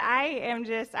I am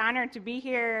just honored to be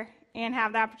here and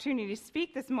have the opportunity to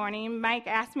speak this morning. Mike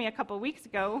asked me a couple weeks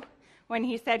ago when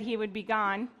he said he would be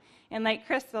gone in Lake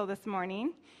Crystal this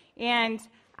morning, and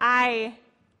I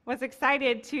was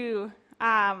excited to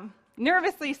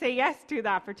nervously say yes to the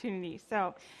opportunity.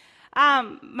 So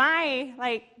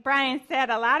like Brian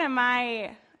said, a lot of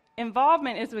my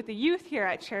involvement is with the youth here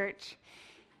at church.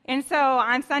 And so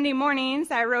on Sunday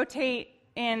mornings, I rotate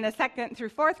in the 2nd through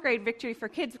 4th grade Victory for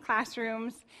Kids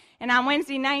classrooms. And on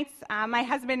Wednesday nights, my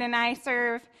husband and I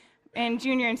serve in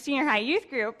junior and senior high youth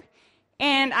group.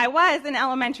 And I was an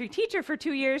elementary teacher for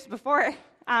 2 years before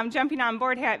jumping on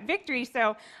board here at Victory.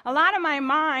 So a lot of my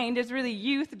mind is really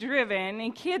youth-driven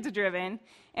and kids-driven.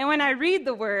 And when I read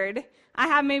the Word, I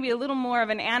have maybe a little more of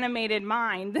an animated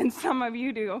mind than some of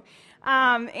you do.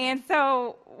 And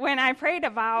so when I prayed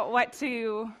about what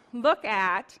to look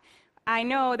at, I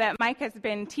know that Mike has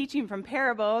been teaching from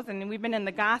parables, and we've been in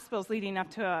the Gospels leading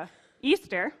up to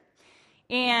Easter.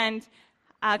 And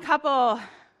a couple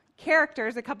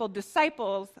characters, a couple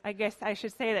disciples, I guess I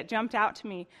should say, that jumped out to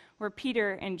me were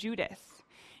Peter and Judas.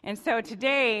 And so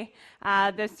today,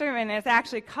 the sermon is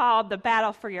actually called The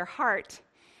Battle for Your Heart.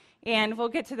 And we'll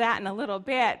get to that in a little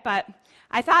bit. But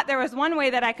I thought there was one way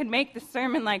that I could make the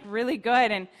sermon really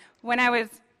good. And when I was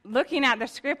looking at the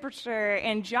scripture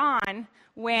in John,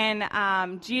 when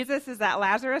Jesus is at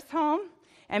Lazarus' home,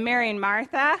 and Mary and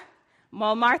Martha,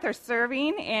 Martha's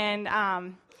serving, and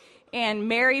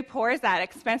Mary pours that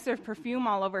expensive perfume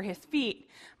all over his feet,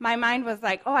 my mind was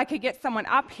like, I could get someone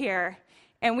up here,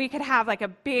 and we could have a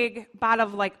big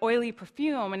bottle of oily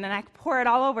perfume, and then I could pour it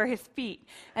all over his feet.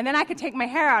 And then I could take my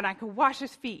hair out, and I could wash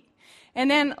his feet.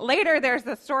 And then later there's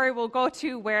the story we'll go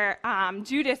to where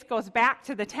Judas goes back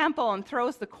to the temple and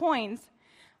throws the coins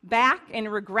back in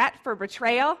regret for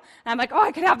betrayal. And I'm like,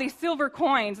 I could have these silver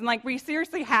coins. And we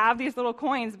seriously have these little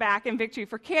coins back in Victory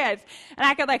for Kids. And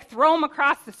I could throw them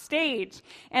across the stage.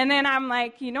 And then I'm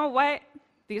like, you know what?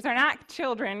 These are not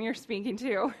children you're speaking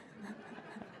to.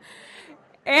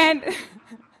 And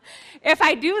if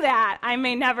I do that, I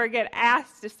may never get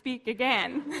asked to speak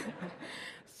again.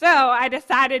 So I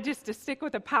decided just to stick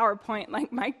with a PowerPoint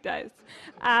like Mike does.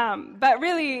 But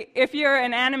really, if you're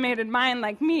an animated mind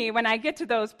like me, when I get to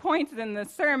those points in the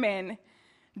sermon,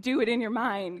 do it in your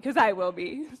mind, because I will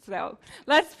be. So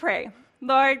let's pray.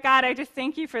 Lord God, I just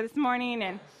thank you for this morning,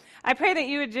 and I pray that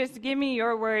you would just give me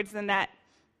your words, and that,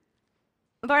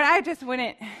 Lord, I just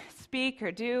wouldn't speak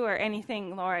or do or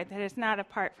anything, Lord, that is not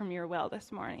apart from your will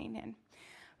this morning. And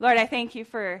Lord, I thank you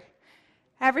for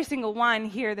every single one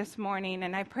here this morning,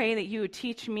 and I pray that you would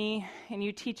teach me and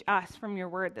you teach us from your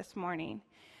word this morning.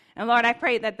 And Lord, I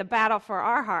pray that the battle for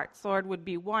our hearts, Lord, would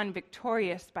be won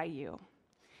victorious by you.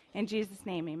 In Jesus'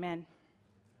 name, amen.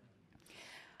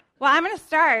 Well, I'm going to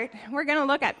start. We're going to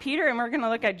look at Peter and we're going to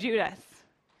look at Judas.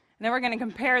 And then we're going to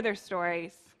compare their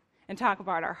stories and talk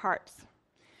about our hearts.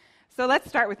 So let's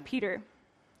start with Peter.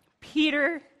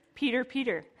 Peter.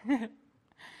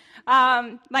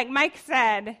 Like Mike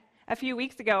said a few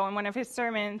weeks ago in one of his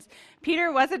sermons,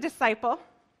 Peter was a disciple.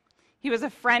 He was a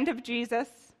friend of Jesus.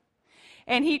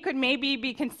 And he could maybe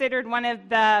be considered one of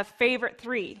the favorite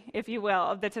three, if you will,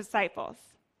 of the disciples.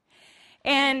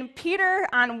 And Peter,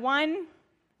 on one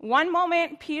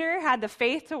moment, Peter had the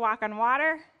faith to walk on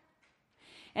water.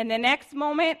 And the next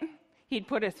moment, he'd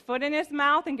put his foot in his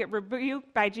mouth and get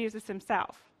rebuked by Jesus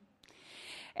himself.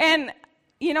 And,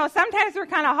 sometimes we're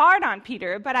kind of hard on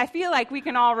Peter, but I feel like we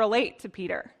can all relate to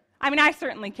Peter. I mean, I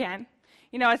certainly can.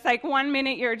 It's like 1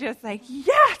 minute you're just like,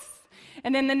 yes!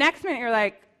 And then the next minute you're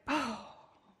like, oh.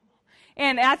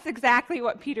 And that's exactly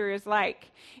what Peter is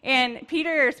like. And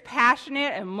Peter's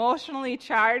passionate, emotionally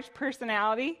charged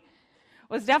personality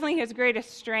was definitely his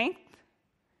greatest strength,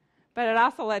 but it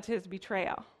also led to his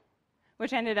betrayal,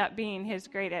 which ended up being his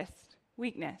greatest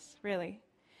weakness, really.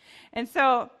 And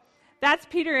so that's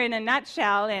Peter in a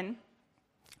nutshell, and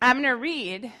I'm going to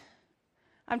read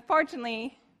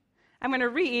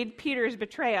Peter's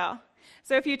betrayal.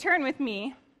 So if you turn with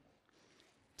me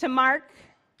to Mark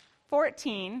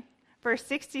 14, verse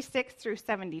 66 through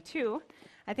 72,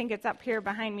 I think it's up here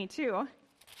behind me too.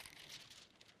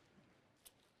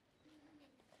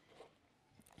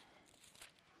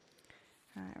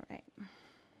 All right.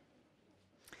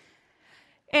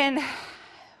 And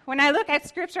when I look at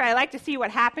Scripture, I like to see what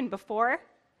happened before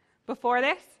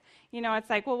this. It's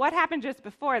like, well, what happened just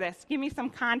before this? Give me some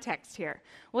context here.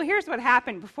 Well, here's what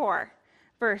happened before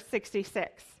verse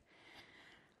 66.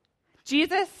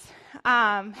 Jesus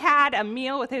had a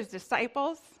meal with his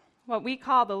disciples, what we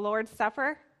call the Lord's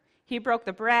Supper. He broke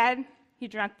the bread. He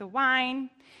drank the wine.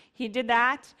 He did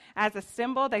that as a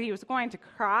symbol that he was going to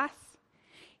cross.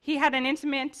 he had an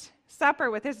intimate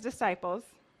supper with his disciples.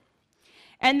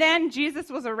 And then Jesus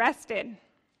was arrested.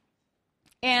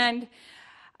 And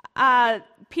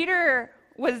Peter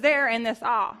was there in this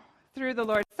awe through the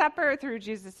Lord's Supper, through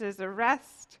Jesus'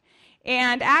 arrest.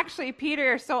 And actually,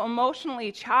 Peter, so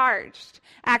emotionally charged,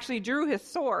 actually drew his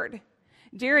sword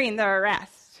during the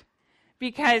arrest.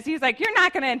 Because he's like, you're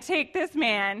not going to take this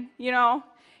man,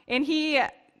 And he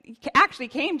actually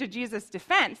came to Jesus'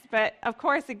 defense. But, of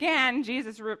course, again,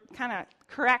 Jesus kind of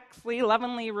correctly,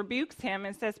 lovingly rebukes him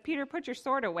and says, Peter, put your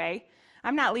sword away.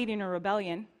 I'm not leading a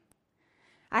rebellion.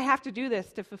 I have to do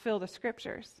this to fulfill the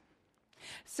Scriptures.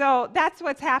 So that's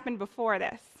what's happened before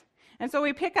this. And so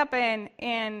we pick up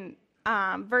in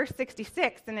verse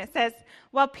 66, and it says,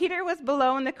 while Peter was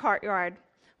below in the courtyard,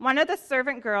 one of the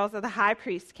servant girls of the high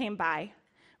priest came by.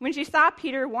 When she saw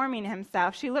Peter warming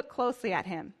himself, she looked closely at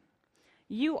him.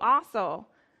 You also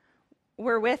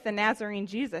were with the Nazarene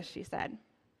Jesus, she said.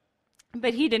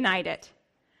 But he denied it.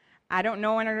 I don't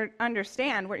know and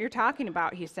understand what you're talking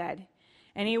about, he said.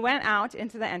 And he went out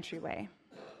into the entryway.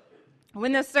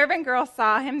 When the servant girl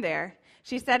saw him there,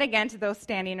 she said again to those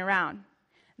standing around,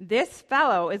 this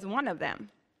fellow is one of them.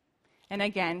 And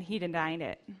again, he denied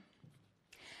it.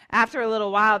 After a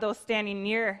little while, those standing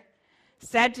near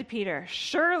said to Peter,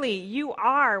 surely you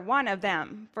are one of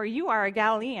them, for you are a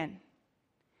Galilean.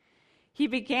 He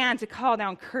began to call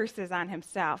down curses on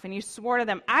himself, and he swore to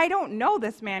them, I don't know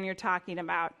this man you're talking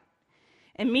about.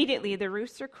 Immediately the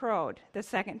rooster crowed the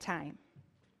second time.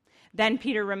 Then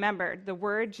Peter remembered the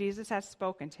word Jesus had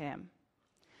spoken to him.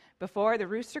 Before the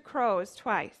rooster crows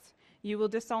twice, you will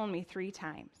disown me 3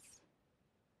 times.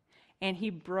 And he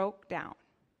broke down,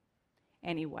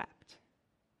 and he wept.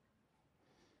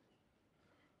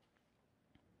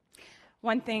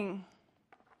 One thing,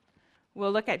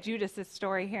 we'll look at Judas'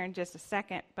 story here in just a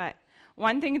second, but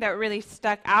one thing that really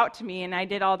stuck out to me, and I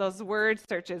did all those word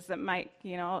searches that might,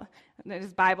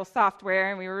 there's Bible software,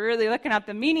 and we were really looking up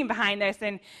the meaning behind this,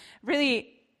 and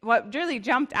really, what really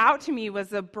jumped out to me was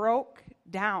the broke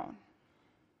down.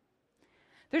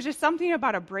 There's just something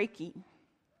about a breaking.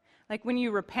 Like when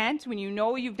you repent, when you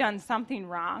know you've done something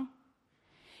wrong,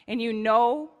 and you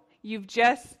know you've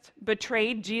just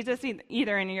betrayed Jesus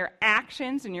either in your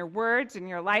actions, in your words, in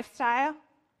your lifestyle.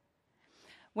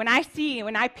 When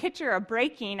I picture a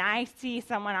breaking, I see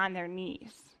someone on their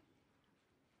knees.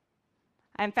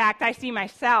 In fact, I see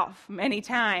myself many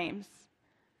times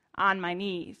on my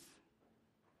knees,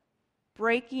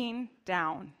 breaking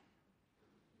down.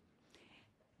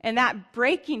 And that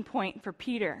breaking point for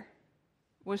Peter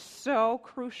was so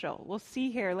crucial. We'll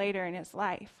see here later in his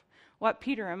life what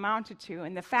Peter amounted to.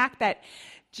 And the fact that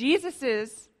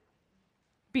Jesus'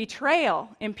 betrayal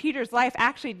in Peter's life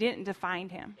actually didn't define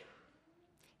him.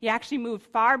 He actually moved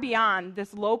far beyond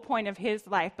this low point of his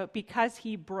life, but because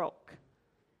he broke,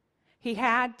 he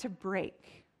had to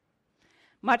break.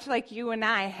 Much like you and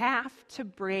I have to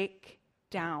break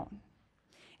down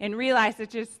and realize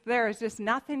that there is just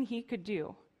nothing he could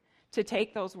do to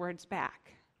take those words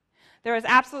back. There was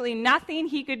absolutely nothing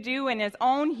he could do in his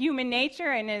own human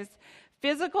nature and his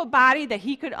physical body that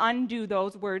he could undo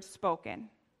those words spoken.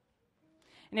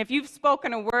 And if you've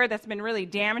spoken a word that's been really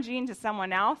damaging to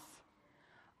someone else,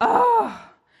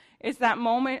 it's that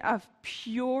moment of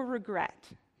pure regret.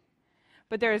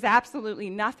 But there is absolutely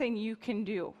nothing you can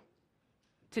do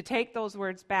to take those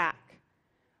words back,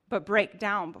 but break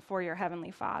down before your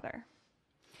Heavenly Father.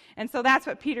 And so that's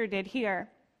what Peter did here.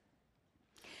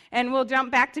 And we'll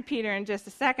jump back to Peter in just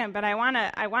a second, but I want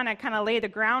to kind of lay the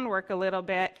groundwork a little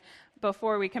bit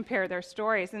before we compare their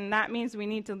stories, and that means we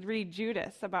need to read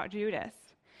about Judas.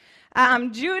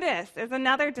 Judas is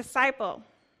another disciple.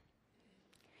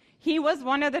 He was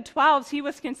one of the 12. He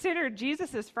was considered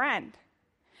Jesus' friend.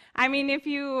 I mean,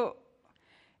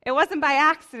 it wasn't by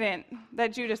accident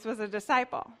that Judas was a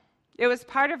disciple. It was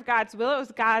part of God's will. It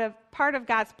was part of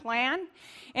God's plan.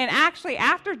 And actually,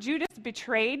 after Judas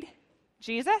betrayed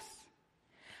Jesus,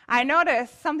 I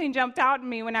noticed something jumped out at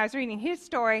me when I was reading his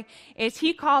story, is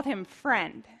he called him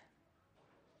friend.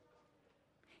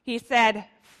 He said,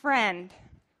 friend,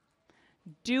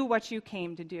 do what you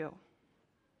came to do.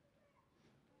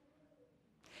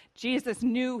 Jesus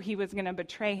knew he was going to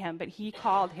betray him, but he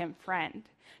called him friend.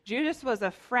 Judas was a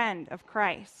friend of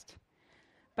Christ.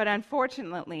 But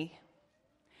unfortunately,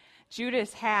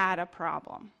 Judas had a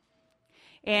problem.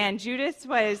 And Judas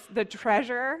was the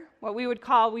treasurer, we would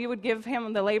give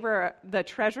him the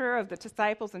treasurer of the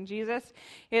disciples and Jesus.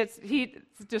 He's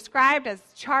described as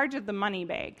charge of the money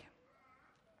bag.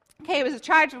 Okay, he was in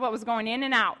charge of what was going in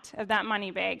and out of that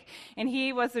money bag. And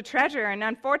he was the treasurer, and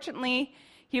unfortunately,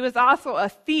 he was also a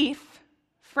thief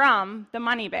from the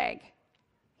money bag.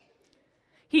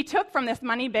 he took from this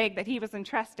money bag that he was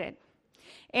entrusted.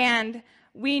 And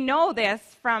we know this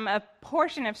from a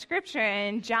portion of Scripture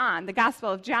in John, the Gospel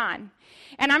of John.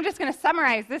 And I'm just going to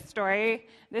summarize this story.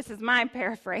 This is my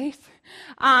paraphrase.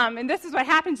 And this is what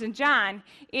happens in John,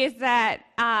 is that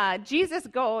Jesus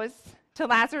goes to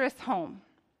Lazarus' home.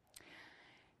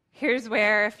 Here's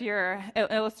where, if you're an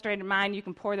illustrated mind, you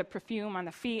can pour the perfume on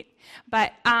the feet.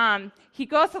 But he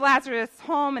goes to Lazarus'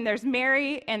 home, and there's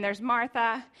Mary and there's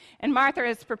Martha. And Martha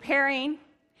is preparing.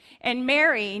 And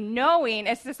Mary, knowing,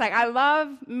 it's just like, I love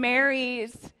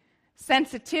Mary's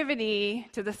sensitivity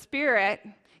to the Spirit,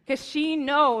 because she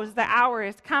knows the hour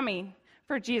is coming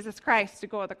for Jesus Christ to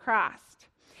go to the cross.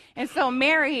 And so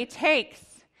Mary takes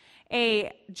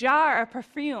a jar of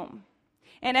perfume.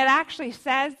 And it actually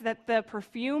says that the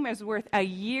perfume is worth a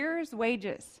year's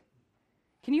wages.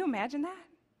 Can you imagine that?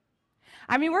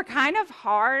 I mean, we're kind of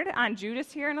hard on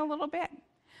Judas here in a little bit.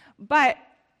 But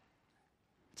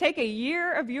take a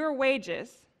year of your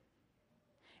wages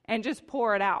and just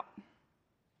pour it out.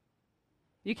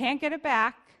 You can't get it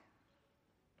back.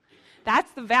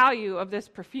 That's the value of this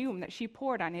perfume that she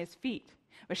poured on his feet.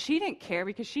 But she didn't care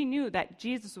because she knew that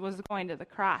Jesus was going to the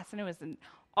cross, and it was an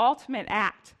ultimate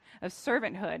act of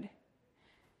servanthood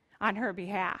on her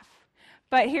behalf.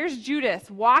 But here's Judas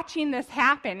watching this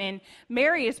happen, and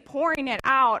Mary is pouring it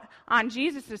out on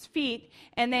Jesus' feet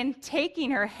and then taking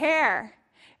her hair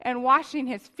and washing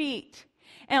his feet.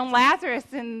 And Lazarus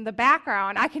in the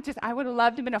background, I would have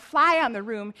loved to have been a fly on the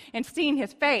room and seen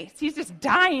his face. He's just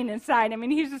dying inside him,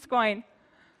 and he's just going,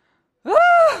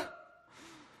 ah!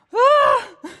 Ah!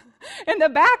 In the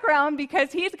background,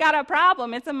 because he's got a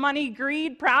problem. It's a money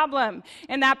greed problem.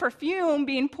 And that perfume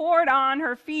being poured on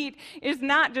her feet is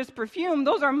not just perfume.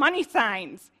 Those are money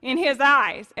signs in his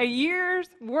eyes. A year's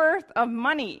worth of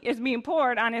money is being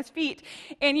poured on his feet.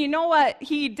 And you know what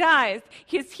he does?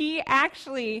 He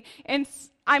actually,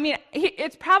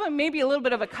 it's probably maybe a little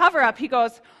bit of a cover-up. He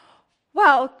goes,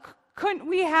 well, couldn't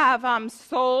we have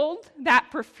sold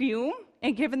that perfume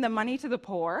and given the money to the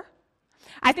poor?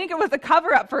 I think it was a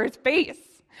cover-up for his face.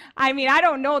 I mean, I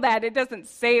don't know that. It doesn't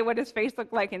say what his face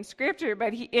looked like in Scripture,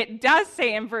 but it does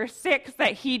say in verse 6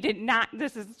 that he did not,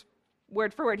 this is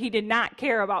word for word, he did not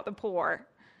care about the poor,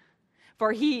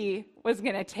 for he was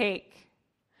going to take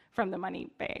from the money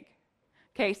bag.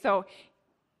 Okay, so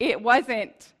it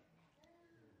wasn't,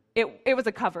 it was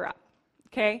a cover-up.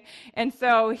 Okay, and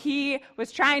so he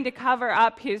was trying to cover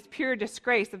up his pure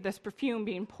disgrace of this perfume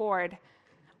being poured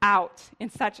out in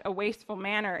such a wasteful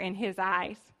manner in his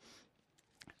eyes.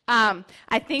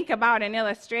 I think about an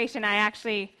illustration. I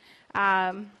actually,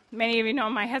 many of you know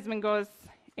my husband goes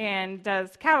and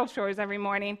does cattle chores every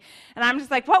morning, and I'm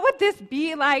just like, what would this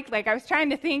be like? Like, I was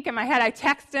trying to think in my head. I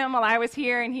texted him while I was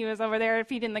here, and he was over there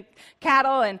feeding the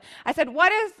cattle, and I said,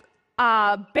 what is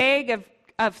a bag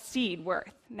of seed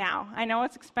worth now? I know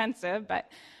it's expensive, but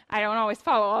I don't always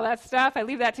follow all that stuff. I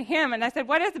leave that to him. And I said,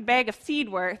 what is a bag of seed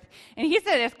worth? And he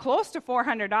said it's close to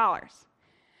 $400.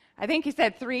 I think he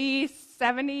said $370,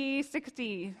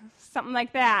 $60, something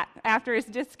like that after his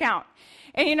discount.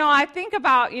 And, I think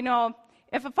about,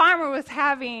 if a farmer was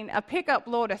having a pickup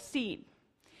load of seed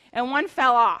and one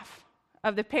fell off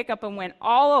of the pickup and went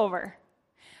all over,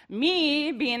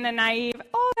 me being the naive,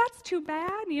 oh, that's too bad,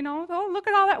 oh, look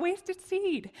at all that wasted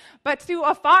seed. But to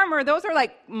a farmer, those are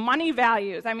like money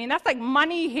values. I mean, that's like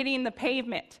money hitting the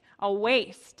pavement, a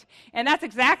waste. And that's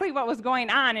exactly what was going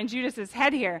on in Judas's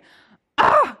head here.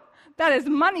 Ah, that is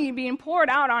money being poured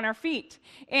out on our feet.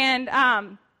 And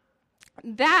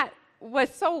that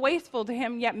was so wasteful to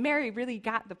him, yet Mary really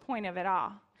got the point of it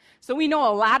all. So we know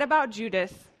a lot about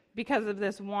Judas because of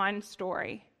this one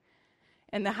story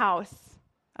in the house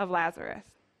of Lazarus.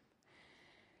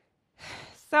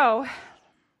 So,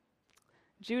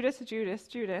 Judas.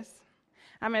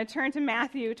 I'm going to turn to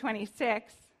Matthew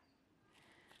 26.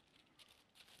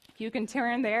 You can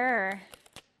turn there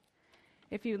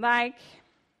if you like.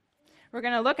 We're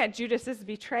going to look at Judas's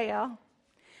betrayal.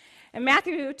 In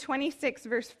Matthew 26,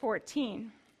 verse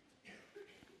 14.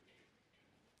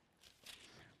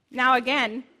 Now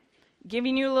again,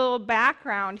 giving you a little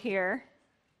background here.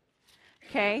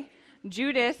 Okay,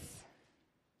 Judas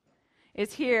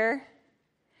is here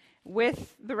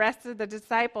with the rest of the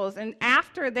disciples. And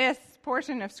after this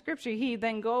portion of Scripture, he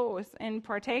then goes and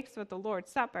partakes with the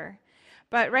Lord's Supper.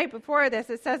 But right before this,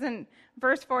 it says in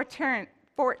verse 14,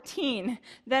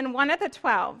 then one of the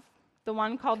 12, the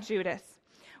one called Judas,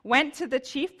 went to the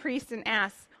chief priests and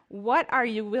asked, what are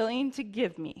you willing to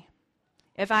give me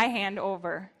if I hand him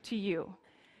over to you?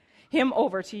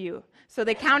 So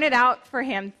they counted out for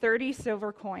him 30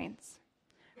 silver coins.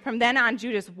 From then on,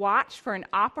 Judas watched for an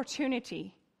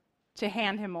opportunity to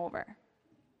hand him over.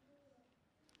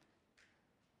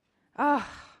 Oh,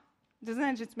 doesn't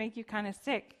that just make you kind of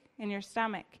sick in your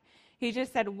stomach? He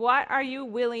just said, what are you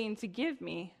willing to give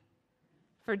me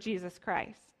for Jesus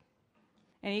Christ?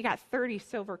 And he got 30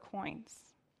 silver coins.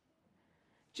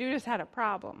 Judas had a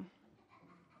problem.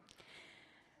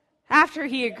 After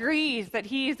he agrees that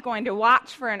he's going to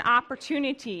watch for an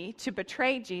opportunity to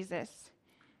betray Jesus,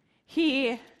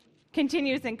 he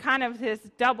continues in kind of his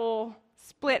double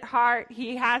split heart.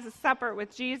 He has a supper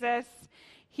with Jesus.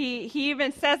 He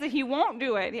even says that he won't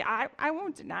do it. I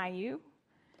won't deny you.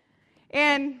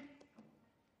 And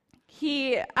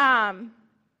he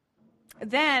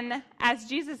then, as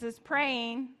Jesus is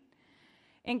praying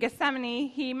in Gethsemane,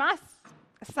 he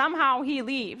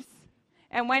leaves.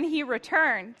 And when he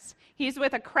returns, he's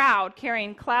with a crowd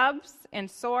carrying clubs and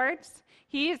swords.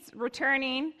 He's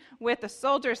returning with a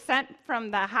soldier sent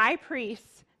from the high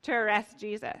priest to arrest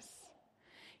Jesus.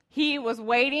 He was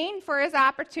waiting for his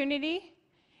opportunity,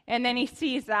 and then he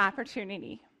sees the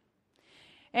opportunity.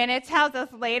 And it tells us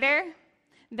later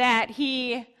that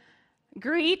he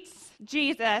greets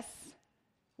Jesus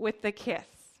with the kiss.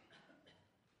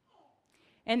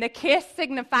 And the kiss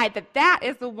signified that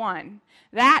is the one.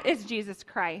 That is Jesus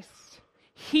Christ.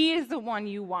 He is the one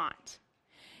you want.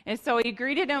 And so he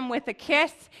greeted him with a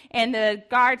kiss, and the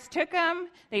guards took him,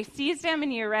 they seized him,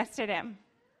 and he arrested him.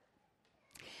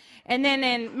 And then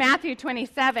in Matthew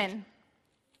 27,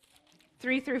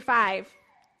 3-5,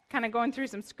 kind of going through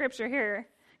some scripture here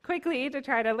quickly to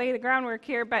try to lay the groundwork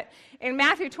here, but in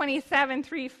Matthew 27,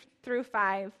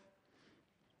 3-5,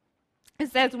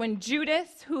 it says, when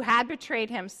Judas, who had betrayed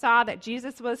him, saw that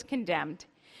Jesus was condemned,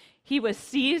 he was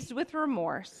seized with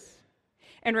remorse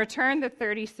and returned the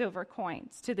 30 silver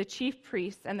coins to the chief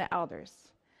priests and the elders.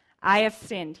 I have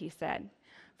sinned, he said,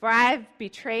 for I have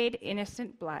betrayed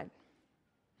innocent blood.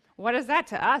 What is that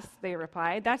to us? They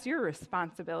replied. That's your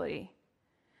responsibility.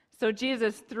 So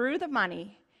Jesus threw the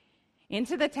money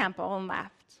into the temple and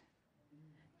left.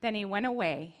 Then he went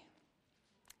away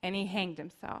and he hanged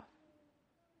himself.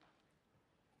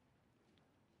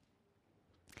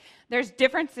 There's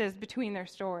differences between their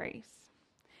stories.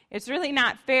 It's really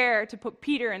not fair to put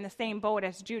Peter in the same boat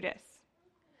as Judas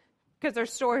because their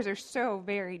stories are so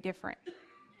very different.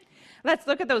 Let's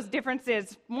look at those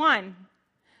differences. 1,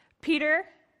 Peter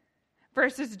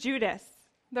versus Judas.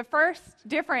 The first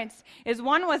difference is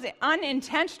one was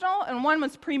unintentional and one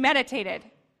was premeditated.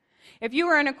 If you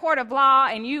were in a court of law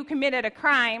and you committed a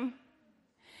crime,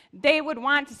 they would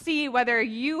want to see whether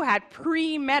you had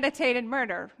premeditated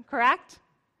murder, correct?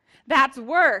 That's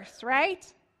worse, right?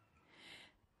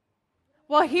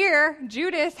 Well, here,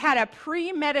 Judas had a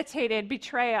premeditated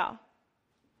betrayal.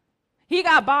 He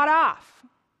got bought off.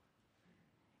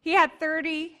 He had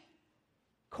 30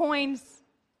 coins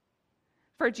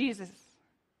for Jesus.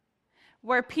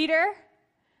 Where Peter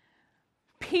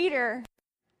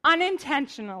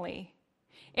unintentionally,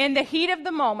 in the heat of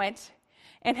the moment,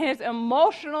 and his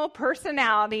emotional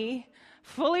personality,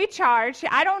 fully charged.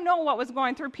 I don't know what was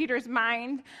going through Peter's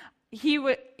mind. He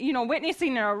was,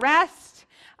 witnessing an arrest,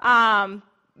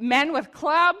 men with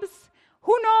clubs.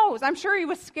 Who knows? I'm sure he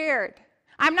was scared.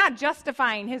 I'm not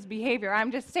justifying his behavior.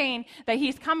 I'm just saying that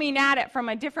he's coming at it from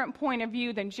a different point of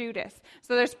view than Judas.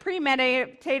 So there's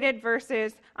premeditated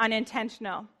versus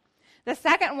unintentional. The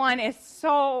second one is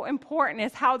so important,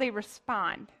 is how they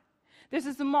respond. This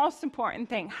is the most important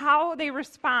thing, how they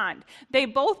respond. They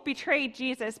both betrayed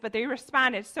Jesus, but they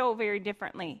responded so very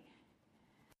differently.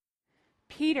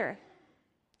 Peter,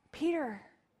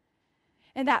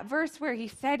 in that verse where he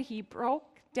said he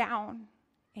broke down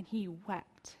and he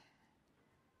wept.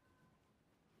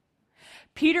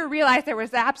 Peter realized there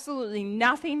was absolutely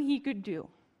nothing he could do.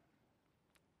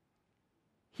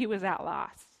 He was at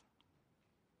loss.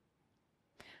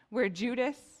 Where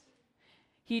Judas,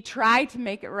 he tried to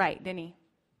make it right, didn't he?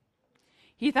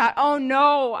 He thought, oh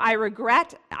no, I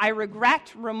regret,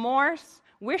 remorse,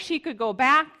 wish he could go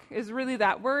back, is really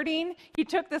that wording. He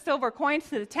took the silver coins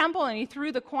to the temple and he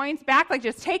threw the coins back, like,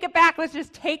 just take it back, let's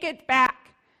just take it back.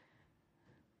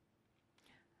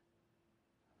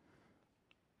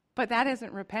 But that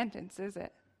isn't repentance, is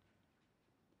it?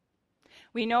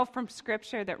 We know from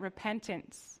Scripture that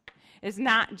repentance is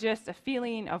not just a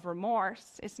feeling of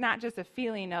remorse. It's not just a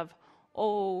feeling of,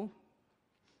 oh,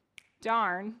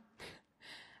 darn,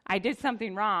 I did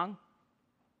something wrong.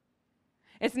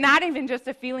 It's not even just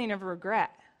a feeling of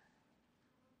regret.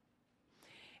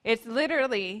 It's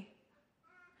literally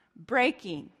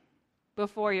breaking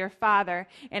before your Father.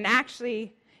 And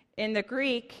actually, in the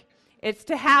Greek, it's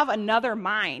to have another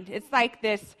mind. It's like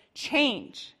this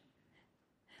change.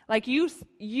 Like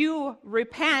you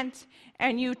repent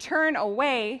and you turn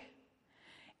away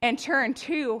and turn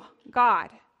to God.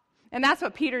 And that's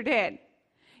what Peter did.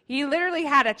 He literally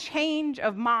had a change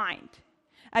of mind,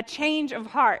 a change of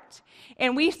heart.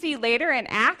 And we see later in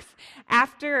Acts,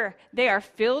 after they are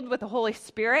filled with the Holy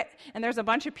Spirit, and there's a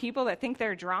bunch of people that think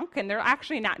they're drunk, and they're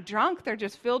actually not drunk, they're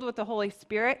just filled with the Holy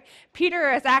Spirit.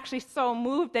 Peter is actually so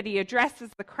moved that he addresses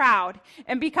the crowd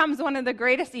and becomes one of the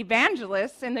greatest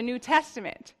evangelists in the New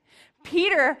Testament.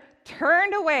 Peter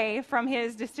turned away from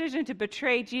his decision to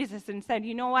betray Jesus and said,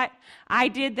 you know what? I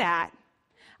did that.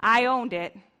 I owned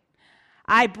it.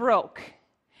 I broke.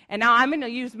 And now I'm going to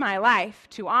use my life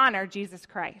to honor Jesus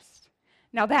Christ.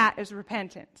 Now that is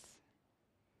repentance.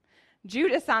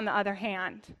 Judas, on the other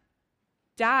hand,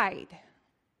 died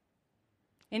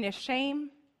in his shame,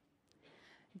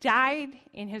 died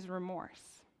in his remorse.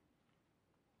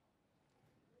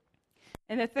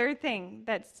 And the third thing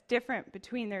that's different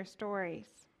between their stories,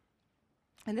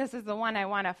 and this is the one I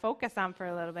want to focus on for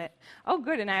a little bit. Oh,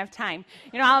 good, and I have time.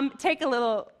 I'll take a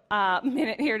little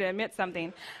minute here to admit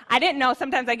something. I didn't know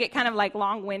sometimes I get kind of like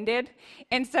long-winded.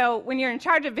 And so when you're in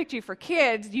charge of Victory for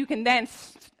Kids, you can then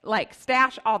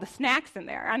stash all the snacks in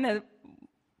there on the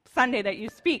Sunday that you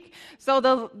speak. So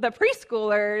the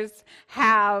preschoolers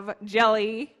have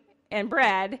jelly and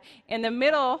bread. In the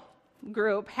middle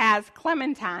group has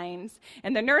clementines,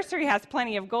 and the nursery has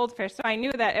plenty of goldfish. So I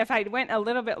knew that if I went a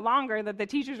little bit longer, that the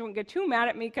teachers wouldn't get too mad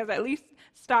at me because I at least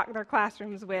stocked their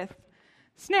classrooms with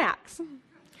snacks.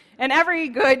 And every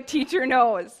good teacher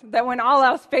knows that when all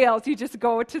else fails, you just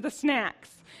go to the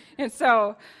snacks. And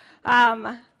so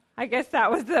I guess that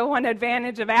was the one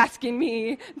advantage of asking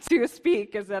me to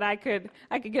speak, is that I could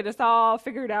get us all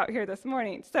figured out here this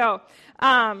morning. So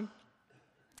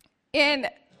in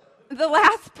the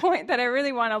last point that I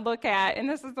really want to look at, and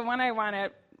this is the one I want to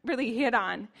really hit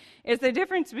on, is the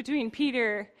difference between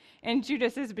Peter and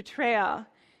Judas's betrayal.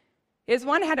 Is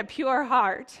one had a pure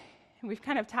heart, and we've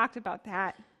kind of talked about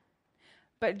that.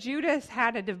 But Judas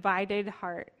had a divided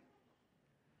heart.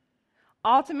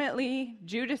 Ultimately,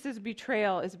 Judas's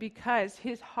betrayal is because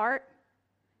his heart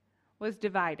was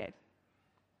divided.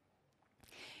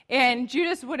 And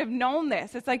Judas would have known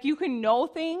this. It's like you can know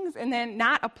things and then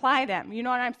not apply them. You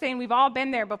know what I'm saying? We've all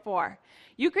been there before.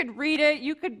 You could read it,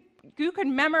 you could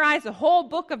memorize the whole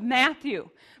book of Matthew,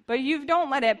 but you don't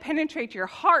let it penetrate your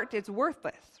heart, it's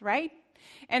worthless, right?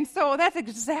 And so that's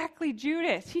exactly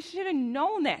Judas. He should have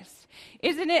known this.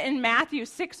 Isn't it in Matthew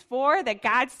 6:4 that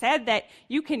God said that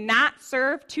you cannot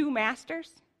serve two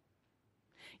masters?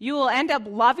 You will end up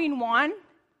loving one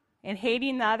and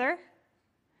hating the other.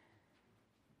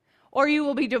 Or you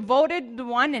will be devoted to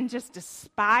one and just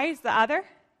despise the other.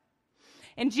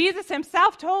 And Jesus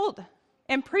himself told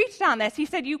and preached on this. He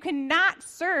said, you cannot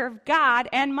serve God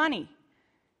and money.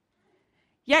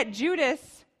 Yet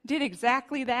Judas did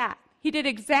exactly that. He did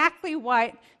exactly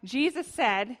what Jesus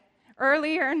said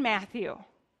earlier in Matthew.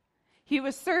 He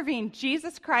was serving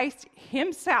Jesus Christ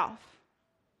himself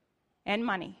and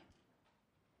money.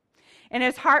 And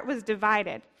his heart was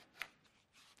divided.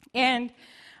 And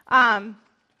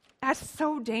that's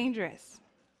so dangerous.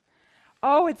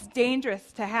 Oh, it's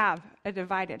dangerous to have a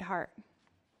divided heart.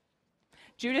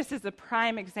 Judas is a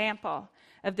prime example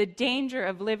of the danger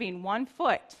of living one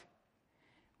foot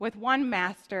with one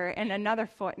master and another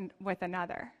foot with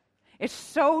another. It's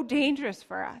so dangerous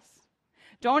for us.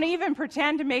 Don't even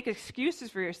pretend to make excuses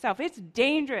for yourself. It's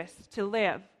dangerous to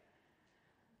live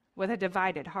with a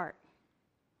divided heart.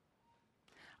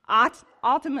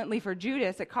 Ultimately, for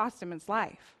Judas, it cost him his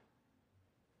life.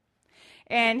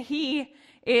 And he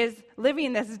is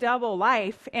living this double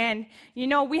life. And,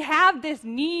 we have this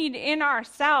need in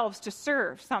ourselves to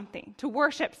serve something, to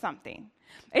worship something.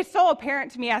 It's so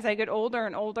apparent to me as I get older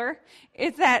and older,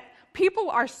 is that people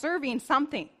are serving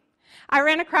something. I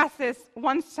ran across this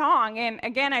one song, and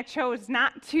again, I chose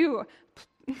not to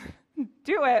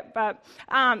do it, but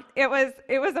it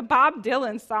was a Bob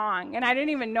Dylan song, and I didn't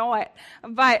even know it.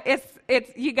 But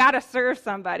it's you got to serve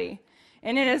somebody.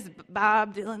 And in his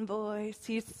Bob Dylan voice,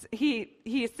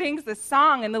 he sings this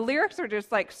song, and the lyrics are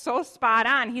just so spot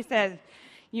on. He says,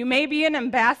 you may be an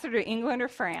ambassador to England or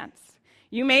France.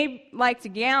 You may like to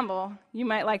gamble. You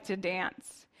might like to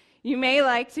dance. You may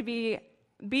like to be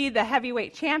the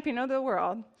heavyweight champion of the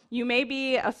world. You may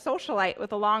be a socialite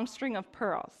with a long string of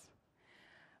pearls.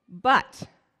 But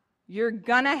you're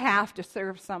going to have to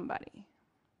serve somebody.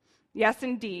 Yes,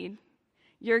 indeed.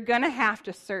 You're going to have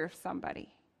to serve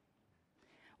somebody.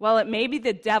 Well, it may be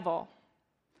the devil,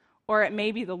 or it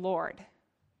may be the Lord.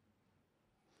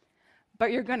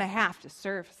 But you're going to have to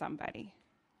serve somebody.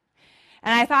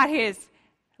 And I thought his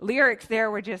lyrics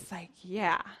there were just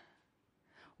yeah,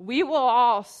 we will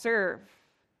all serve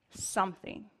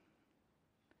something.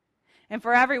 And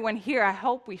for everyone here, I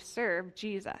hope we serve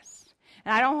Jesus.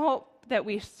 And I don't hope that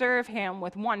we serve him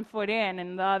with one foot in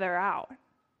and the other out.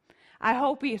 I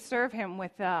hope we serve him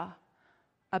with a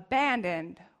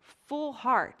abandoned, full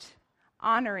heart,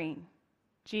 honoring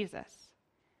Jesus.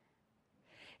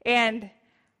 And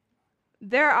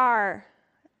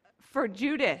for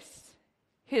Judas,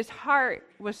 his heart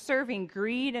was serving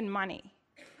greed and money.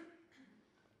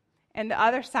 And the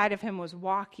other side of him was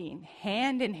walking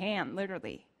hand in hand,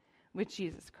 literally, with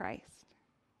Jesus Christ.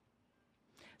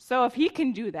 So if he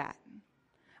can do that,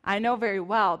 I know very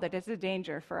well that it's a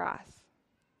danger for us.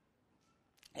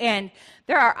 And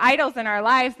there are idols in our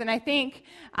lives, and I think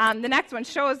the next one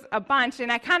shows a bunch, and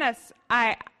I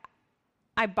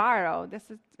borrowed,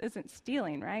 isn't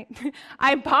stealing, right?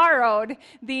 I borrowed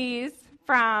these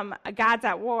from Gods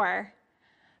at War,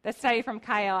 the study from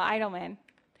Kyle Idleman.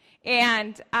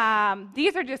 And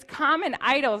these are just common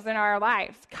idols in our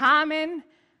lives, common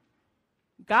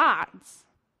gods,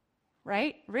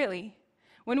 right? Really.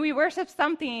 When we worship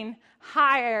something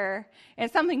higher and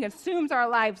something consumes our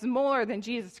lives more than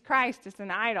Jesus Christ, it's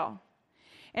an idol.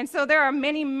 And so there are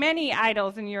many, many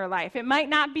idols in your life. It might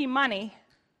not be money,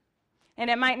 and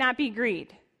it might not be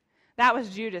greed. That was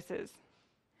Judas's.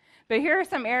 But here are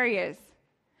some areas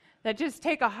that just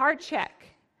take a hard check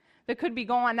that could be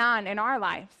going on in our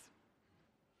lives.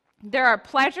 There are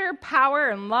pleasure, power,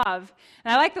 and love.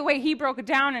 And I like the way he broke it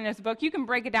down in his book. You can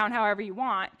break it down however you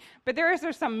want. But there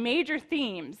are some major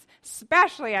themes,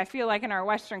 especially I feel like in our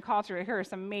Western culture, here are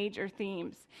some major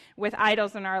themes with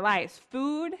idols in our lives.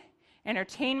 Food,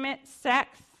 entertainment,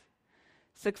 sex,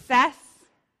 success.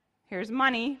 Here's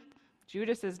money,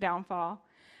 Judas's downfall.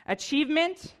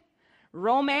 Achievement,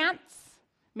 romance.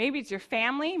 Maybe it's your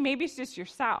family. Maybe it's just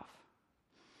yourself.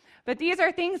 But these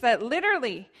are things that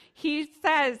literally, he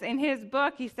says in his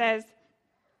book, he says,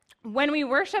 when we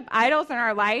worship idols in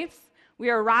our lives,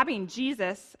 we are robbing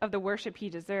Jesus of the worship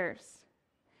he deserves.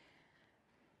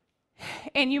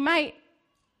 And you might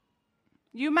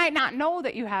not know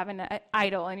that you have an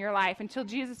idol in your life until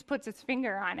Jesus puts his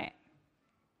finger on it.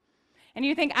 And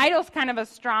you think idol's kind of a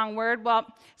strong word. Well,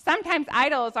 sometimes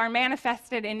idols are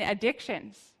manifested in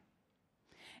addictions.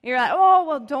 You're like, oh,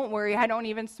 well, don't worry. I don't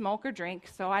even smoke or drink,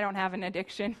 so I don't have an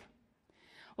addiction.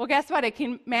 Well, guess what? It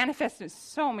can manifest in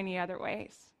so many other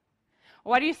ways.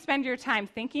 What do you spend your time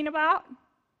thinking about?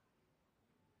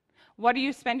 What do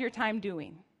you spend your time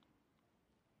doing?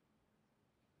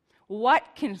 What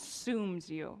consumes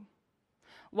you?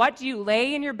 What do you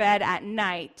lay in your bed at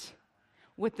night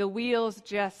with the wheels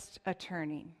just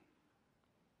a-turning?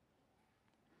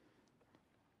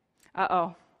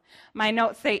 Uh-oh. My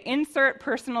notes say, insert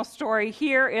personal story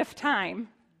here if time.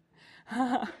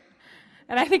 And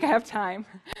I think I have time.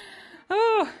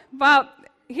 Oh, well,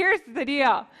 here's the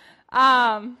deal.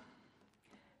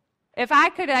 If I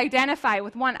could identify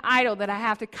with one idol that I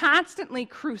have to constantly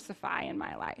crucify in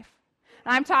my life,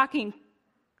 and I'm talking,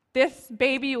 this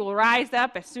baby will rise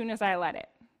up as soon as I let it,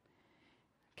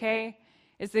 okay,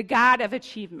 is the God of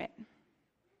achievement,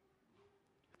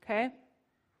 okay?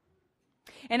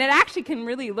 And it actually can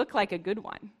really look like a good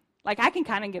one. Like, I can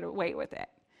kind of get away with it.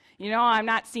 You know, I'm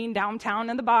not seen downtown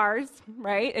in the bars,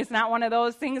 right? It's not one of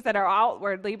those things that are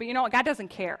outwardly, but you know what? God doesn't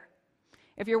care.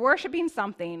 If you're worshiping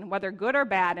something, whether good or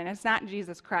bad, and it's not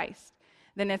Jesus Christ,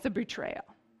 then it's a betrayal.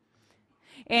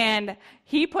 And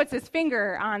he puts his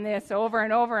finger on this over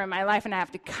and over in my life, and I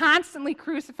have to constantly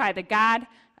crucify the God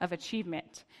of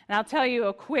achievement. And I'll tell you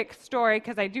a quick story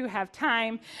because I do have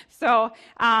time. So,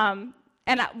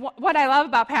 what I love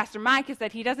about Pastor Mike is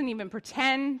that he doesn't even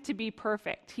pretend to be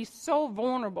perfect. He's so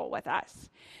vulnerable with us.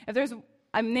 There's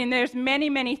many,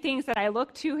 many things that I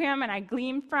look to him and I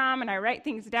glean from and I write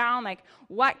things down, like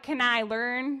what can I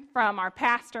learn from our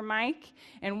Pastor Mike?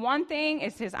 And one thing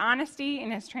is his honesty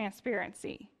and his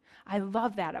transparency. I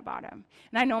love that about him.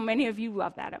 And I know many of you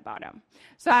love that about him.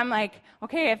 So I'm like,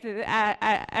 okay,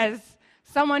 as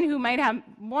someone who might have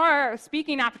more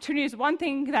speaking opportunities, one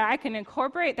thing that I can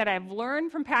incorporate that I've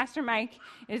learned from Pastor Mike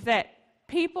is that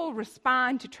people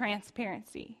respond to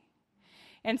transparency.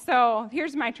 And so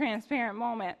here's my transparent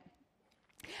moment.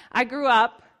 I grew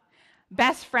up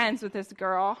best friends with this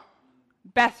girl,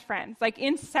 best friends, like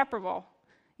inseparable,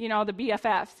 you know, the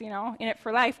BFFs, you know, in it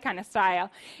for life kind of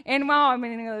style. And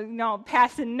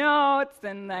passing notes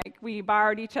and like we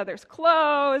borrowed each other's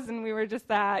clothes and we were just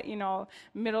that,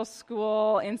 middle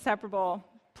school inseparable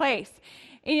place.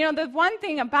 And the one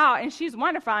thing about, and she's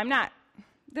wonderful,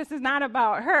 this is not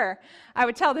about her, I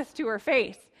would tell this to her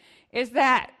face, is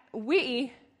that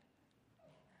we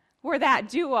were that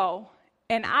duo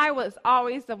And I was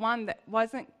always the one that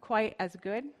wasn't quite as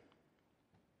good.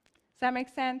 Does that make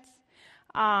sense?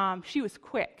 She was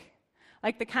quick.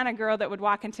 Like the kind of girl that would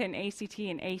walk into an ACT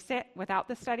and ace it without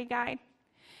the study guide.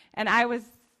 And I was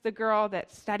the girl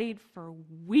that studied for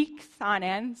weeks on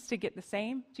ends to get the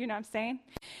same. Do you know what I'm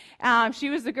saying? She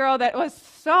was the girl that was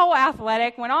so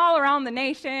athletic, went all around the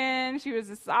nation. She was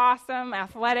this awesome,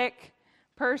 athletic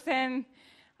person.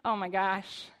 Oh my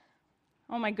gosh.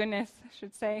 Oh my goodness, I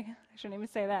should say. I shouldn't even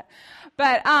say that.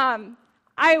 But I'm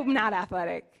not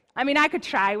athletic. I mean, I could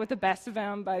try with the best of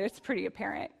them, but it's pretty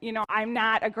apparent. You know, I'm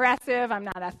not aggressive. I'm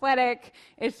not athletic.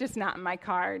 It's just not in my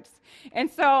cards. And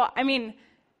so, I mean,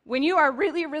 when you are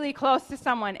really, really close to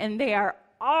someone and they are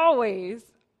always,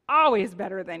 always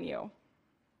better than you,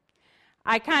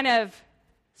 I kind of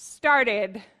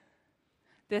started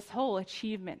this whole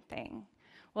achievement thing.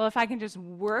 Well, if I can just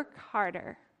work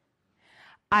harder,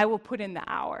 I will put in the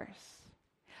hours.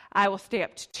 I will stay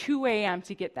up to 2 a.m.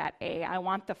 to get that A. I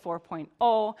want the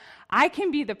 4.0. I can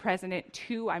be the president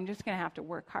too. I'm just going to have to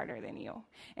work harder than you.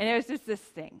 And it was just this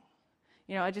thing.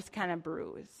 You know, it just kind of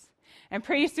brews. And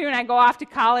pretty soon I go off to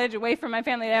college, away from my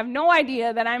family. They have no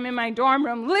idea that I'm in my dorm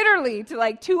room literally to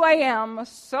like 2 a.m.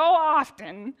 so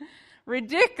often,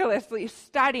 ridiculously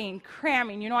studying,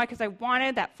 cramming. You know why? Because I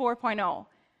wanted that 4.0.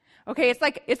 Okay, it's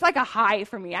like a high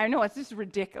for me. I know it's just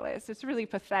ridiculous. It's really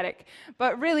pathetic.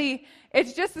 But really,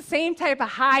 it's just the same type of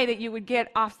high that you would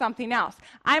get off something else.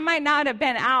 I might not have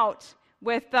been out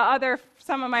with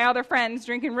some of my other friends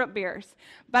drinking root beers,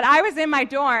 but I was in my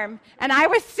dorm, and I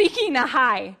was seeking a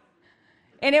high.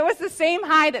 And it was the same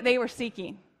high that they were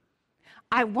seeking.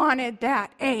 I wanted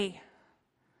that A.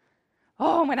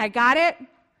 Oh, when I got it,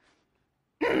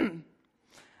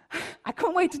 I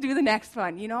couldn't wait to do the next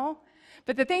one, you know?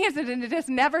 But the thing is that it just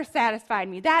never satisfied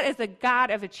me. That is a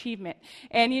God of achievement.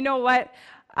 And you know what?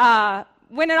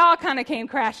 When it all kind of came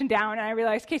crashing down and I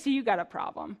realized, Casey, you got a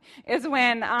problem, is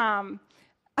when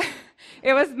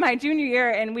it was my junior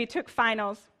year and we took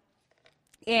finals.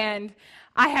 And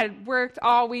I had worked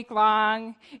all week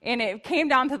long, and it came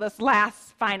down to this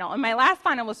last final. And my last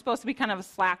final was supposed to be kind of a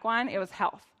slack one. It was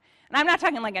health. And I'm not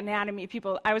talking like anatomy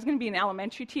people. I was going to be an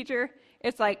elementary teacher.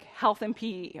 It's like health and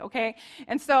PE, okay?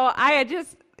 And so I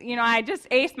just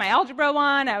aced my algebra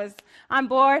one. I was on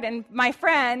board, and my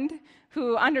friend,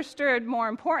 who understood more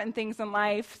important things in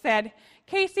life, said,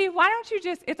 Casey, why don't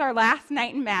you it's our last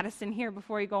night in Madison here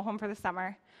before you go home for the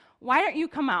summer. Why don't you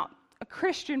come out? A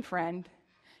Christian friend.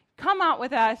 Come out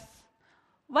with us.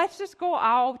 Let's just go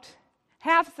out,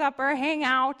 have supper, hang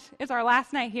out. It's our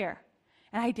last night here.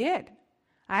 And I did.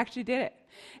 I actually did it.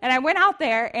 And I went out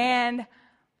there, and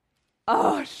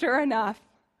oh, sure enough,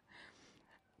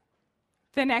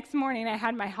 the next morning I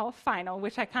had my health final,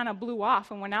 which I kind of blew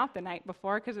off and went out the night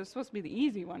before because it was supposed to be the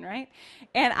easy one, right?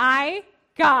 And I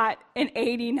got an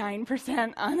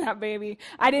 89% on that baby.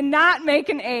 I did not make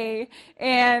an A,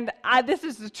 and this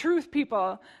is the truth,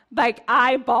 people. Like,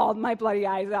 I bawled my bloody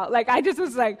eyes out. Like, I just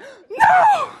was like,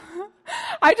 no!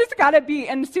 I just got a B.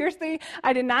 And seriously,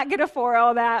 I did not get a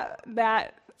 4.0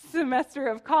 that semester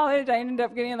of college. I ended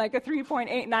up getting like a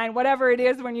 3.89, whatever it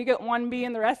is when you get one B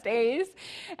and the rest A's.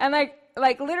 And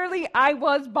like literally, I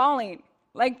was bawling.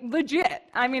 Like, legit.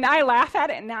 I mean, I laugh at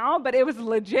it now, but it was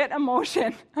legit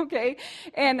emotion, okay?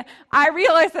 And I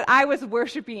realized that I was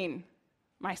worshiping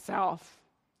myself.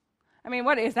 I mean,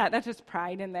 what is that? That's just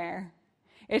pride in there.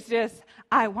 It's just,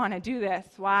 I want to do this.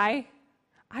 Why?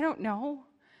 I don't know.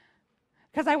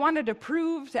 Because I wanted to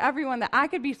prove to everyone that I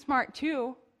could be smart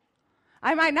too.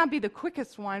 I might not be the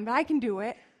quickest one, but I can do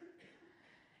it.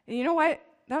 And you know what?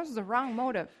 That was the wrong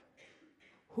motive.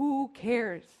 Who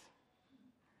cares?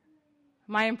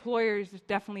 My employers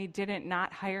definitely didn't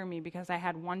not hire me because I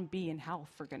had one B in health,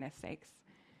 for goodness sakes.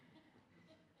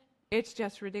 It's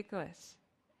just ridiculous.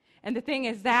 And the thing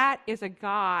is, that is a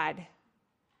God,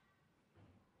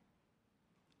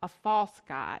 a false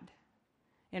God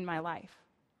in my life.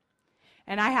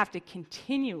 And I have to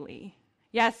continually,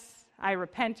 yes, I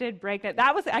repented, break it.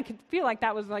 I could feel like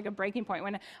that was like a breaking point.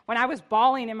 When I was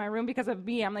bawling in my room because of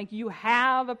B, I'm like, you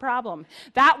have a problem.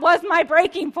 That was my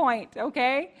breaking point,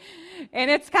 okay?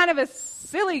 And it's kind of a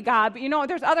silly God, but you know,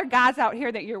 there's other gods out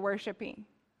here that you're worshiping.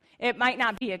 It might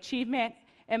not be achievement.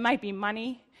 It might be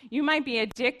money. You might be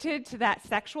addicted to that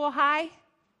sexual high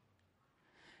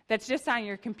that's just on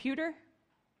your computer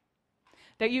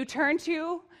that you turn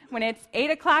to when it's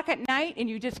 8 o'clock at night and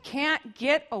you just can't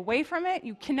get away from it.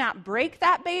 You cannot break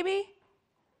that baby.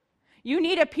 You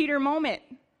need a Peter moment.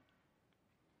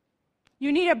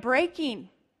 You need a breaking.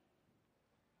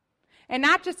 And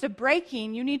not just a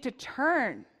breaking, you need to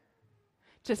turn,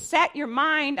 to set your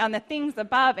mind on the things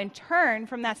above and turn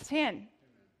from that sin.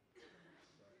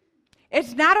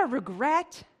 It's not a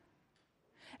regret.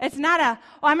 It's not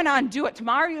I'm going to undo it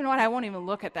tomorrow. You know what? I won't even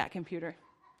look at that computer.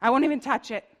 I won't even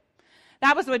touch it.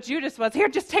 That was what Judas was. Here,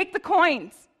 just take the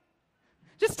coins.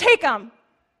 Just take them.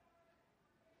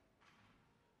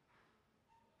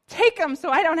 Take them so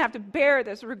I don't have to bear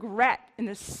this regret and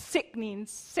this sickening,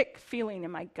 sick feeling in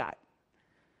my gut.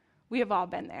 We have all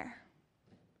been there,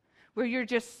 where you're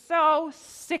just so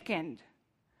sickened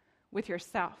with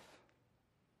yourself.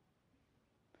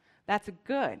 That's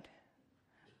good,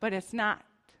 but it's not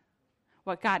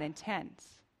what God intends.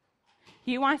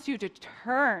 He wants you to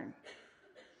turn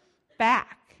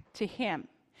back to Him.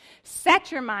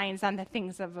 Set your minds on the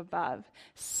things of above.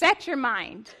 Set your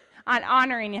mind on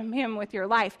honoring Him with your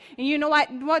life. And you know what?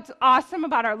 What's awesome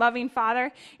about our loving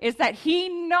Father is that He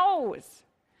knows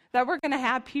that we're going to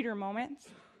have Peter moments.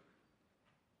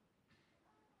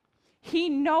 He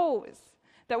knows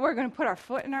that we're going to put our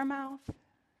foot in our mouth.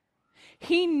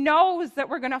 He knows that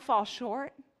we're going to fall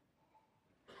short.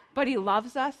 But He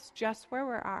loves us just where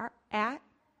we're at.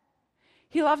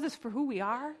 He loves us for who we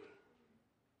are.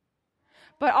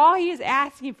 But all He is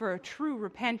asking for a true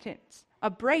repentance, a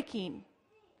breaking.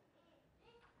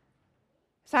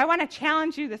 So I want to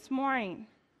challenge you this morning.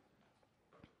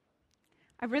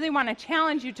 I really want to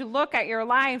challenge you to look at your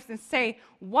lives and say,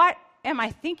 what am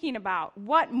I thinking about?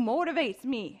 What motivates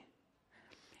me?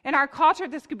 In our culture,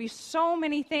 this could be so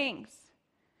many things.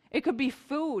 It could be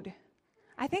food.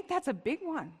 I think that's a big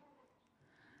one.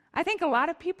 I think a lot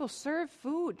of people serve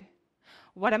food.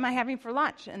 What am I having for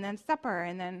lunch? And then supper,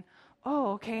 and then,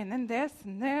 oh, okay, and then this,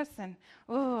 and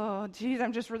oh, geez,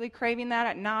 I'm just really craving that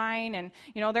at 9, and,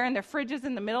 they're in their fridges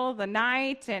in the middle of the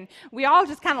night, and we all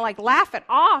just kind of like laugh it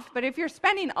off, but if you're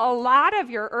spending a lot of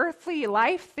your earthly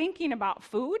life thinking about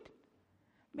food,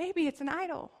 maybe it's an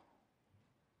idol.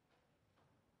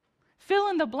 Fill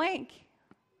in the blank.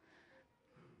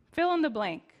 Fill in the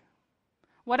blank.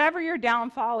 Whatever your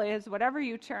downfall is, whatever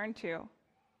you turn to,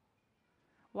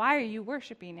 why are you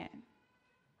worshiping it?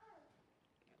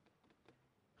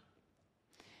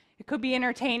 It could be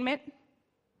entertainment.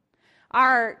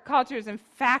 Our culture is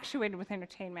infatuated with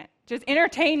entertainment. Just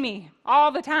entertain me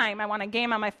all the time. I want a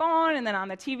game on my phone and then on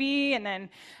the TV and then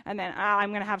I'm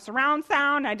going to have surround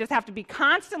sound. I just have to be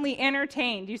constantly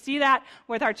entertained. You see that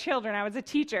with our children. I was a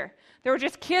teacher. There were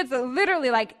just kids that literally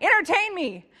entertain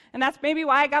me. And that's maybe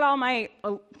why I got all my,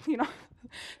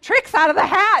 tricks out of the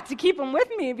hat to keep them with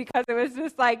me, because it was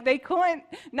just they couldn't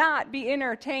not be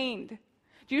entertained.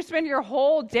 Do you spend your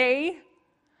whole day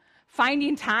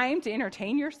finding time to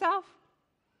entertain yourself?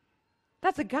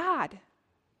 That's a god.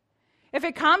 If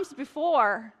it comes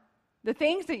before the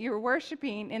things that you're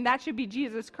worshiping, and that should be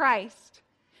Jesus Christ,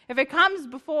 if it comes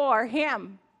before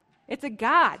Him, it's a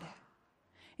god.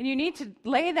 And you need to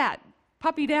lay that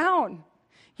puppy down.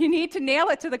 You need to nail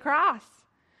it to the cross.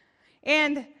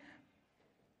 And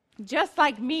just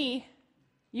like me,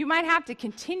 you might have to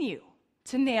continue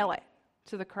to nail it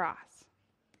to the cross.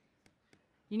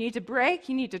 You need to break,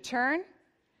 you need to turn.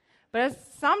 But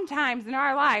sometimes in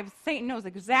our lives, Satan knows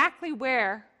exactly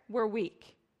where we're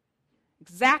weak.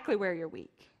 Exactly where you're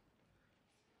weak.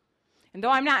 And though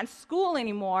I'm not in school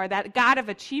anymore, that God of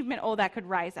achievement, that could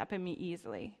rise up in me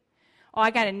easily.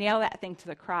 I got to nail that thing to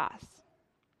the cross.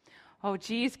 Oh,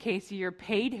 geez, Casey, you're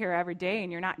paid here every day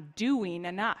and you're not doing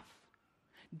enough.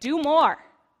 Do more.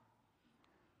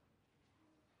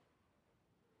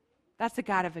 That's the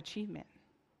God of achievement.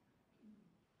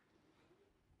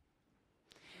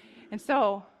 And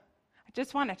so, I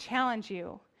just want to challenge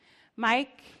you.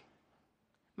 Mike,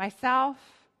 myself,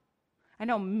 I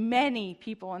know many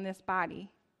people in this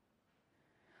body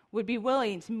would be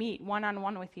willing to meet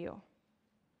one-on-one with you.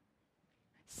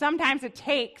 Sometimes it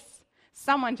takes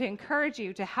someone to encourage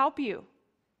you, to help you.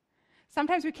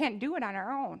 Sometimes we can't do it on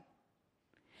our own.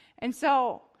 And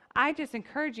so I just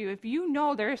encourage you, if you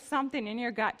know there's something in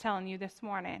your gut telling you this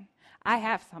morning, I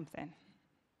have something.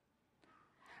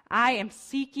 I am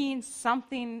seeking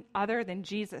something other than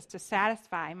Jesus to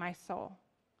satisfy my soul.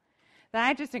 Then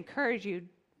I just encourage you,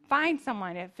 find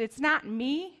someone. If it's not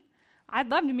me, I'd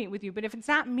love to meet with you, but if it's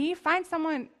not me, find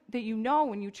someone that you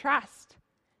know and you trust.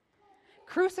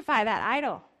 Crucify that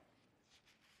idol.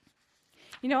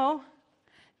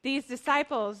 These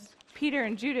disciples, Peter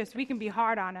and Judas, we can be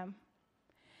hard on them.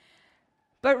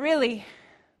 But really,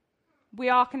 we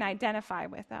all can identify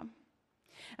with them.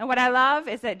 And what I love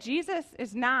is that Jesus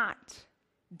is not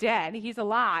dead. He's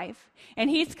alive. And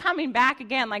He's coming back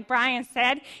again. Like Brian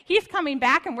said, He's coming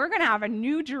back and we're going to have a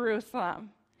new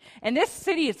Jerusalem. And this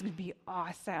city is going to be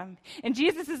awesome. And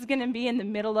Jesus is going to be in the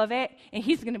middle of it, and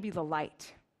He's going to be the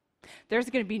light. There's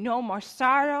going to be no more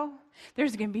sorrow.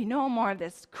 There's going to be no more of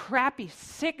this crappy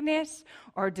sickness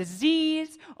or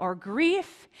disease or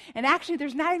grief. And actually,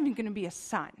 there's not even going to be a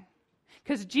sun,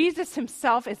 because Jesus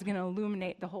himself is going to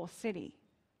illuminate the whole city.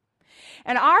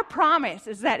 And our promise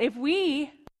is that if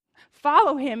we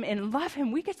follow him and love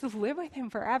him, we get to live with him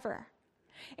forever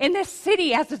in this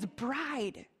city as his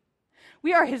bride.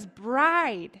 We are his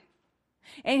bride.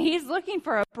 And he's looking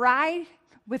for a bride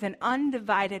with an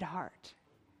undivided heart.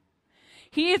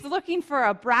 He is looking for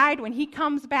a bride when he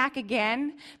comes back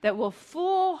again that will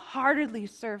full-heartedly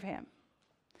serve him.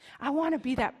 I want to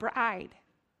be that bride.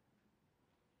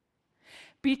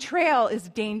 Betrayal is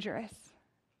dangerous.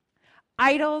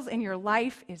 Idols in your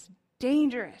life is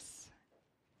dangerous.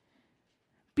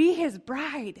 Be his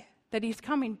bride that he's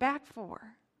coming back for.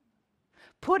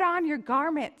 Put on your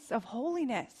garments of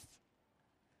holiness.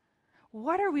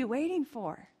 What are we waiting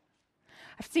for?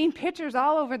 I've seen pictures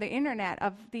all over the internet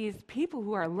of these people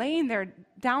who are laying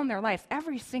down their lives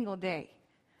every single day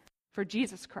for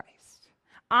Jesus Christ.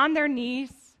 On their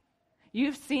knees.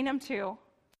 You've seen them too.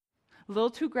 A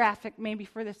little too graphic maybe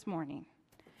for this morning.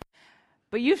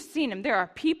 But you've seen them. There are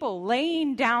people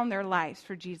laying down their lives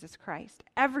for Jesus Christ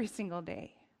every single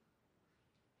day.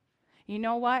 You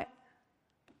know what?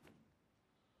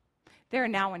 They're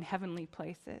now in heavenly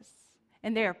places.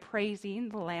 And they are praising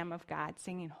the Lamb of God,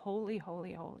 singing, "Holy,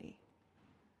 holy, holy."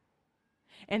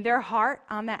 And their heart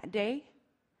on that day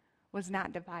was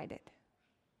not divided.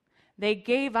 They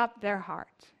gave up their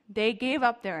heart. They gave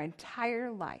up their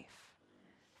entire life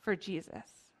for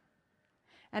Jesus.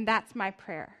 And that's my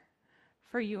prayer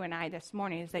for you and I this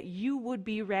morning, is that you would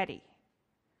be ready.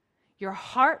 Your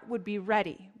heart would be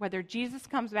ready, whether Jesus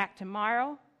comes back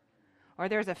tomorrow or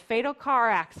there's a fatal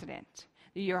car accident.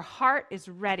 Your heart is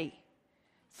ready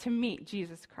to meet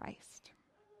Jesus Christ.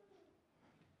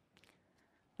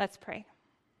 Let's pray.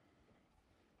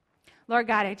 Lord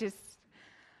God,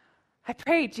 I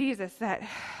pray, Jesus, that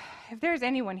if there's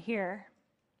anyone here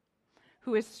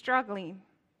who is struggling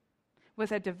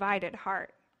with a divided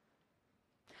heart,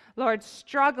 Lord,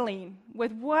 struggling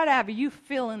with whatever you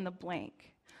fill in the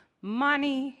blank,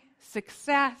 money,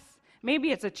 success,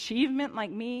 maybe it's achievement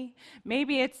like me,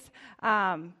 maybe it's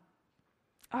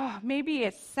maybe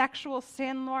it's sexual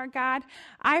sin, Lord God.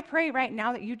 I pray right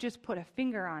now that you just put a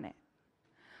finger on it.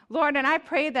 Lord, and I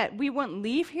pray that we wouldn't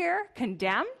leave here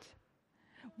condemned.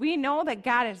 We know that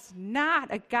God is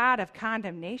not a God of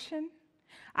condemnation.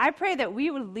 I pray that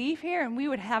we would leave here and we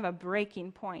would have a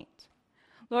breaking point.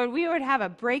 Lord, we would have a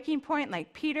breaking point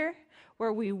like Peter,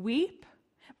 where we weep,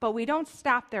 but we don't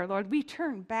stop there, Lord. We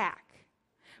turn back.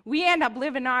 We end up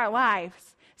living our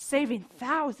lives saving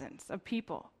thousands of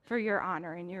people for your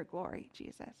honor and your glory,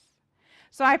 Jesus.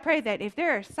 So I pray that if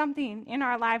there is something in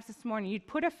our lives this morning, you'd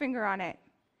put a finger on it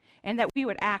and that we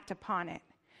would act upon it.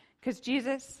 Because,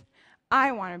 Jesus,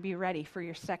 I want to be ready for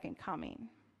your second coming.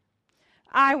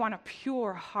 I want a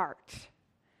pure heart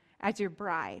as your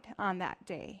bride on that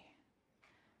day.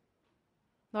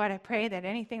 Lord, I pray that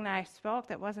anything that I spoke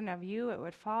that wasn't of you, it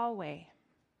would fall away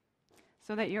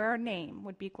so that your name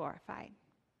would be glorified.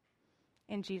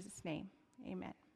 In Jesus' name, amen.